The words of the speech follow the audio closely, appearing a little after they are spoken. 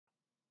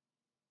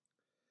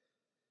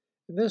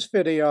In this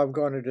video, I'm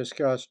going to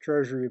discuss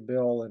Treasury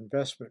bill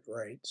investment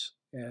rates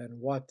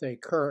and what they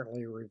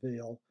currently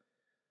reveal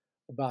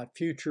about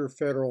future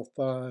federal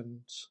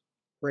funds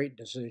rate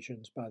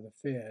decisions by the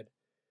Fed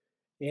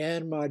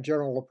and my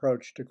general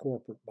approach to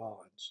corporate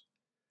bonds.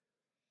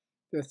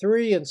 The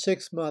 3 and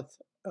 6 month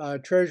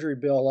Treasury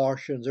bill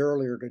auctions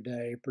earlier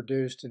today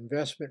produced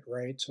investment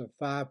rates of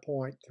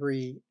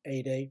 5.388%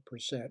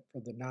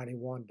 for the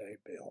 91-day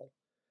bill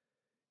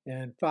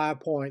and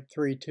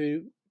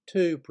 5.322%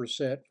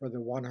 for the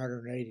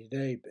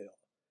 180-day bill.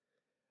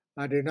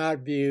 I do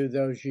not view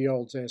those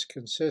yields as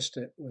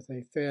consistent with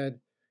a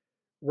Fed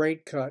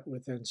rate cut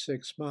within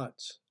 6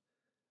 months.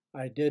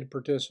 I did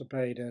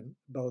participate in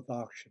both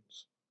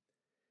auctions.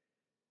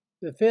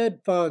 The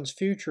Fed funds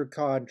future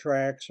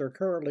contracts are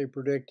currently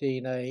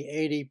predicting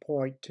a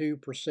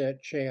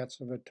 80.2% chance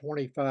of a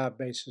 25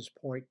 basis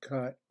point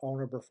cut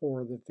on or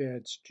before the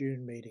Fed's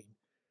June meeting,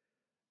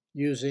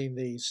 using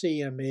the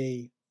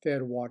CME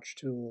Fed Watch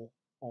tool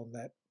on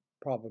that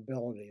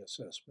probability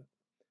assessment.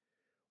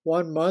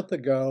 1 month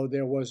ago,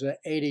 there was an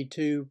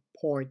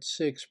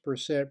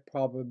 82.6%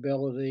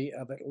 probability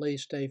of at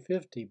least a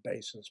 50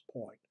 basis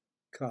point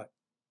cut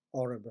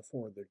on or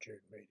before the June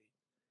meeting.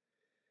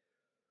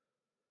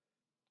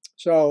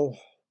 So,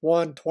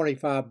 one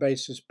 25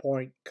 basis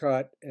point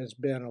cut has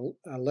been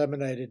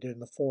eliminated in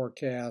the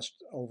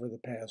forecast over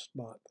the past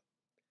month.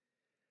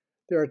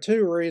 There are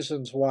two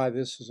reasons why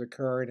this is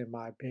occurring, in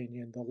my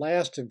opinion. The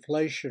last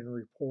inflation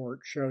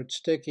report showed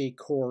sticky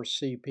core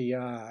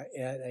CPI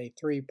at a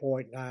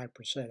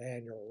 3.9%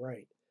 annual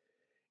rate.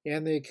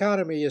 And the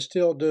economy is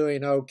still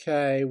doing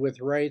okay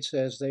with rates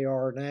as they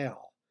are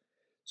now.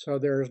 So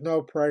there is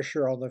no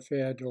pressure on the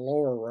Fed to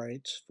lower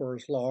rates for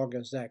as long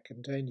as that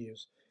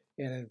continues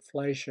and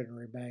inflation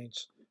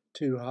remains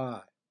too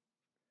high.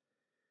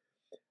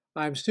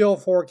 I'm still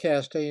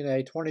forecasting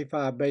a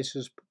 25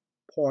 basis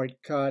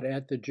point cut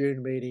at the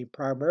June meeting,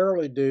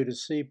 primarily due to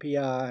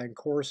CPI and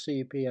core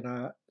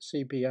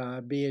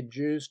CPI being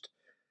juiced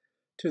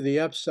to the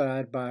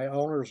upside by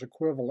owner's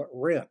equivalent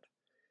rent,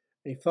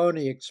 a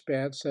phony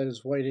expense that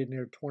is weighted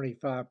near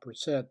 25%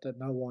 that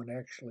no one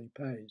actually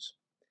pays.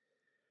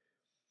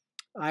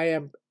 I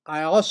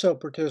also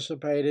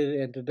participated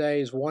in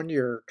today's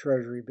one-year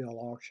Treasury bill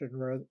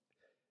auction,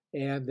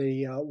 and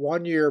the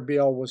one-year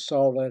bill was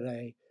sold at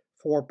a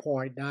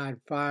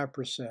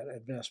 4.95%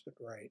 investment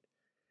rate.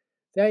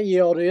 That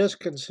yield is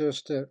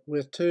consistent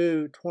with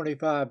two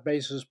 25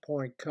 basis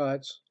point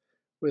cuts,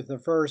 with the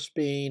first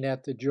being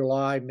at the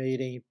July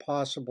meeting,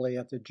 possibly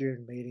at the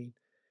June meeting.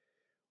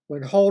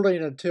 When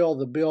holding until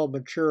the bill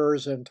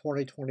matures in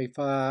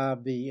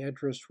 2025, the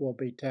interest will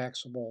be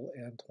taxable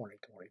in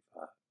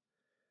 2025. I'm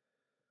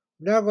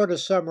now going to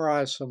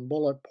summarize some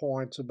bullet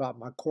points about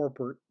my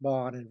corporate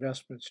bond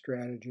investment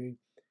strategy.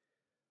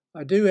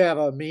 I do have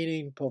a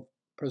meaningful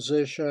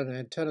position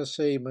in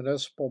Tennessee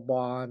municipal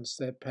bonds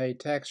that pay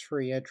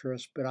tax-free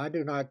interest, but I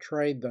do not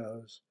trade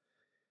those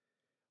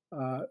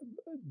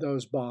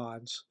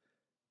bonds,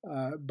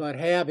 but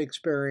have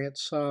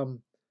experienced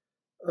some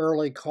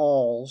early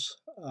calls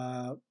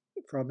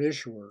from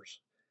issuers.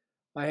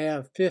 I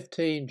have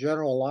 15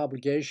 general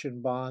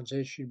obligation bonds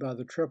issued by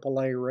the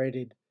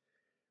AAA-rated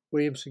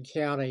Williamson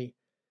County,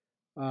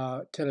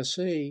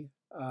 Tennessee,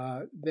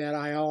 that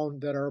I own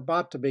that are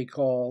about to be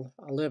called.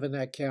 I live in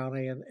that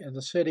county, and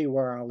the city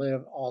where I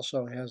live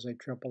also has a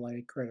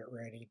AAA credit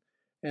rating,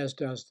 as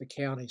does the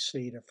county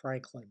seat of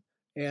Franklin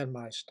and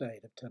my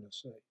state of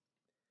Tennessee.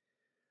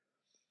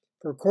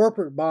 For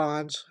corporate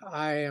bonds,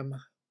 I am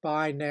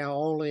buying now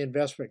only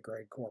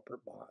investment-grade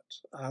corporate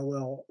bonds. I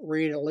will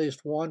read at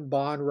least one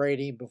bond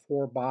rating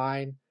before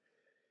buying.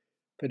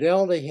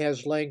 Fidelity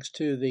has links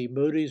to the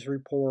Moody's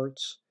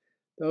reports.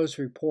 Those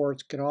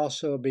reports can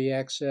also be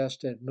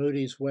accessed at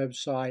Moody's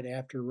website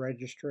after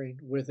registering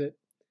with it.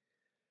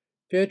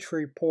 Fitch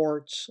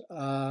reports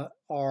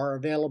are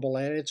available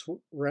at its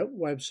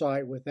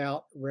website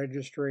without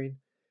registering.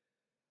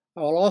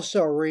 I will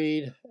also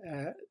read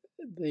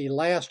the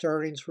last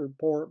earnings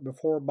report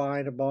before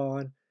buying a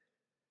bond.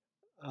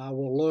 I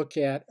will look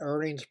at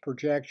earnings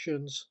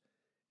projections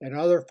and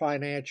other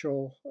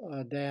financial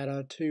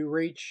data to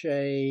reach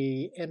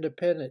an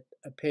independent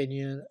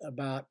opinion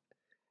about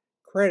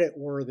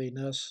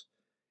creditworthiness,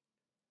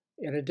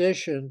 in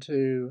addition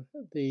to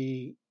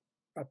the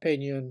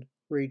opinion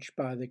reached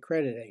by the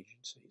credit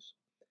agencies.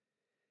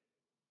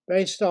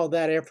 Based on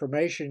that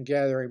information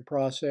gathering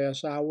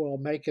process, I will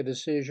make a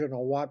decision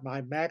on what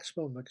my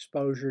maximum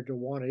exposure to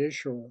one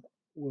issuer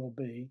will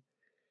be.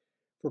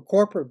 For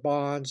corporate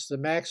bonds, the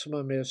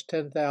maximum is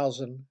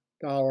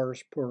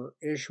 $10,000 per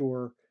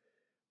issuer,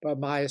 but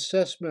my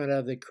assessment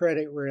of the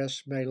credit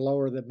risk may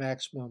lower the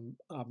maximum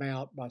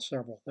amount by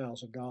several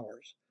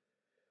 $1,000s.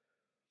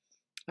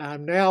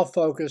 I'm now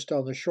focused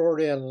on the short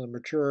end of the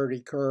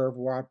maturity curve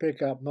where I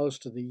pick up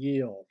most of the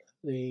yield.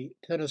 The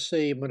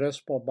Tennessee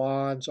municipal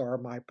bonds are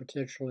my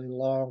potentially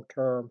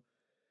long-term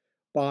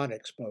bond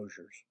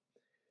exposures.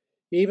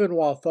 Even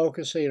while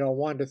focusing on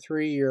 1 to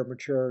 3 year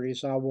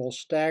maturities, I will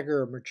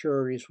stagger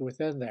maturities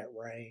within that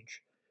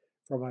range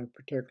from a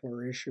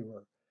particular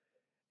issuer.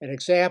 An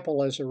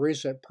example is a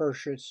recent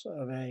purchase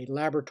of a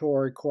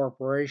laboratory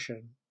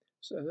corporation,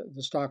 so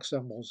the stock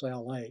symbol is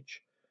LH,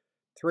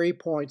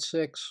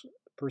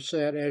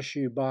 3.6%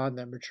 issue bond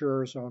that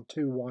matures on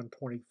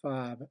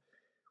 2/1/25,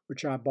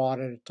 which I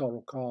bought at a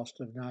total cost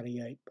of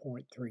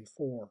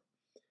 98.34.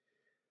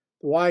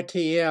 The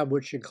YTM,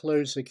 which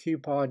includes the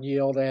coupon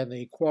yield and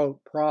the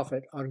quote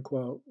profit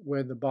unquote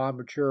when the bond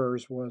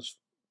matures, was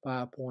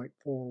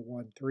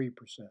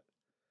 5.413%.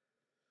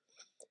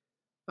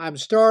 I'm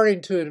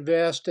starting to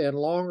invest in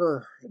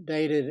longer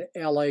dated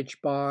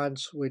LH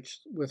bonds,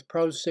 with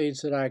proceeds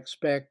that I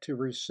expect to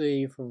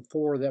receive from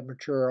 4 that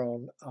mature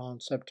on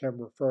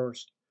September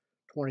 1st,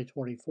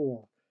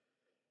 2024.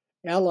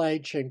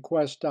 LH and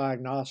Quest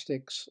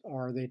Diagnostics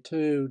are the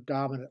 2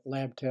 dominant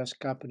lab test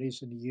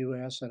companies in the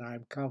U.S., and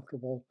I'm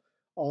comfortable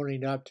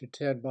owning up to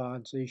 10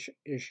 bonds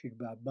issued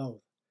by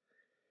both.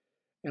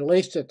 At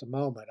least at the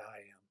moment, I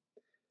am.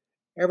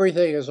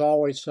 Everything is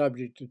always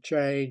subject to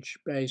change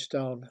based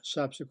on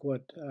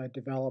subsequent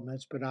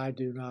developments, but I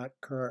do not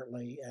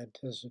currently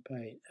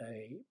anticipate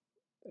a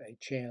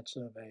chance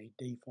of a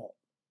default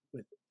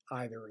with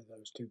either of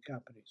those 2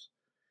 companies.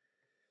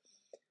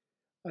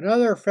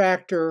 Another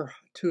factor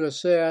to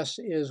assess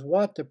is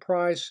what the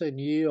price and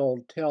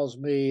yield tells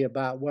me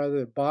about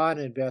whether bond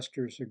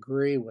investors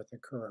agree with the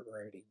current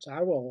ratings.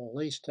 I will at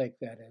least take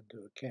that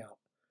into account.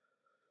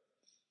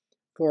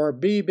 For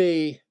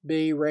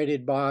BBB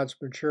rated bonds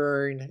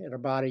maturing in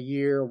about a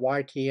year,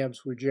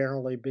 YTMs would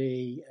generally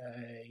be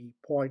a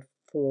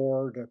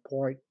 0.4 to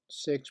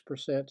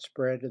 0.6%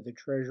 spread to the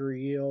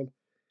Treasury yield.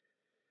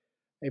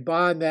 A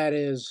bond that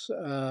is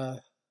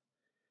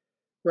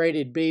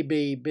rated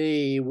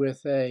BBB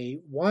with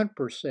a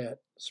 1%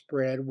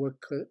 spread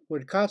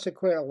would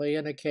consequently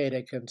indicate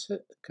a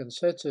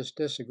consensus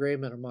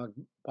disagreement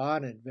among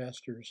bond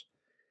investors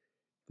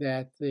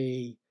that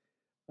the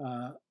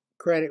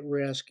credit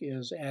risk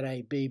is at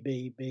a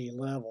BBB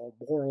level,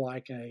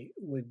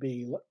 would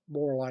be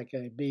more like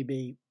a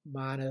BB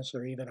minus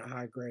or even a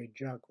high grade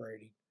junk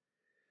rating.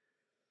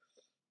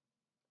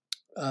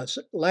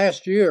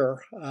 Last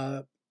year,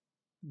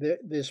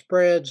 the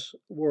spreads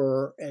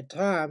were at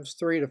times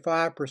 3 to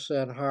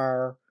 5%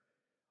 higher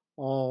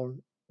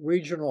on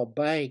regional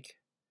bank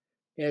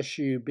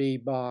SUB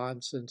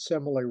bonds and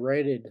similarly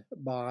rated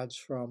bonds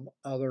from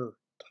other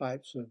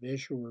types of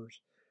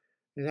issuers.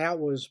 And that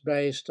was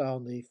based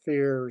on the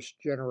fears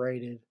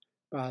generated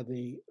by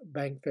the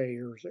bank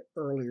failures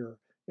earlier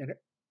in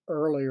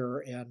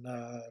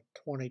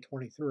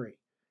 2023.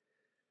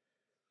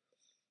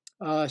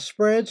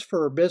 Spreads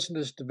for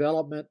business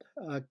development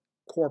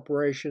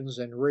corporations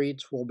and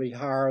REITs will be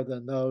higher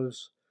than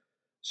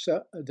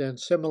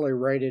similarly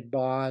rated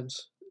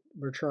bonds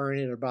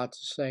maturing at about the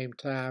same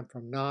time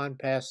from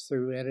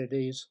non-pass-through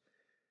entities.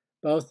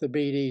 Both the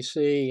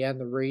BDC and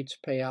the REITs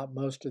pay out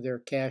most of their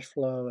cash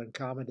flow and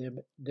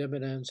common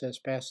dividends as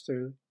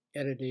pass-through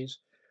entities,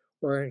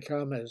 where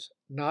income is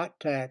not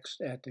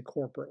taxed at the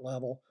corporate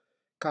level.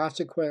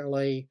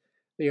 Consequently,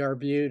 they are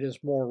viewed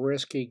as more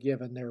risky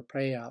given their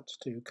payouts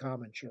to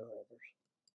common shareholders.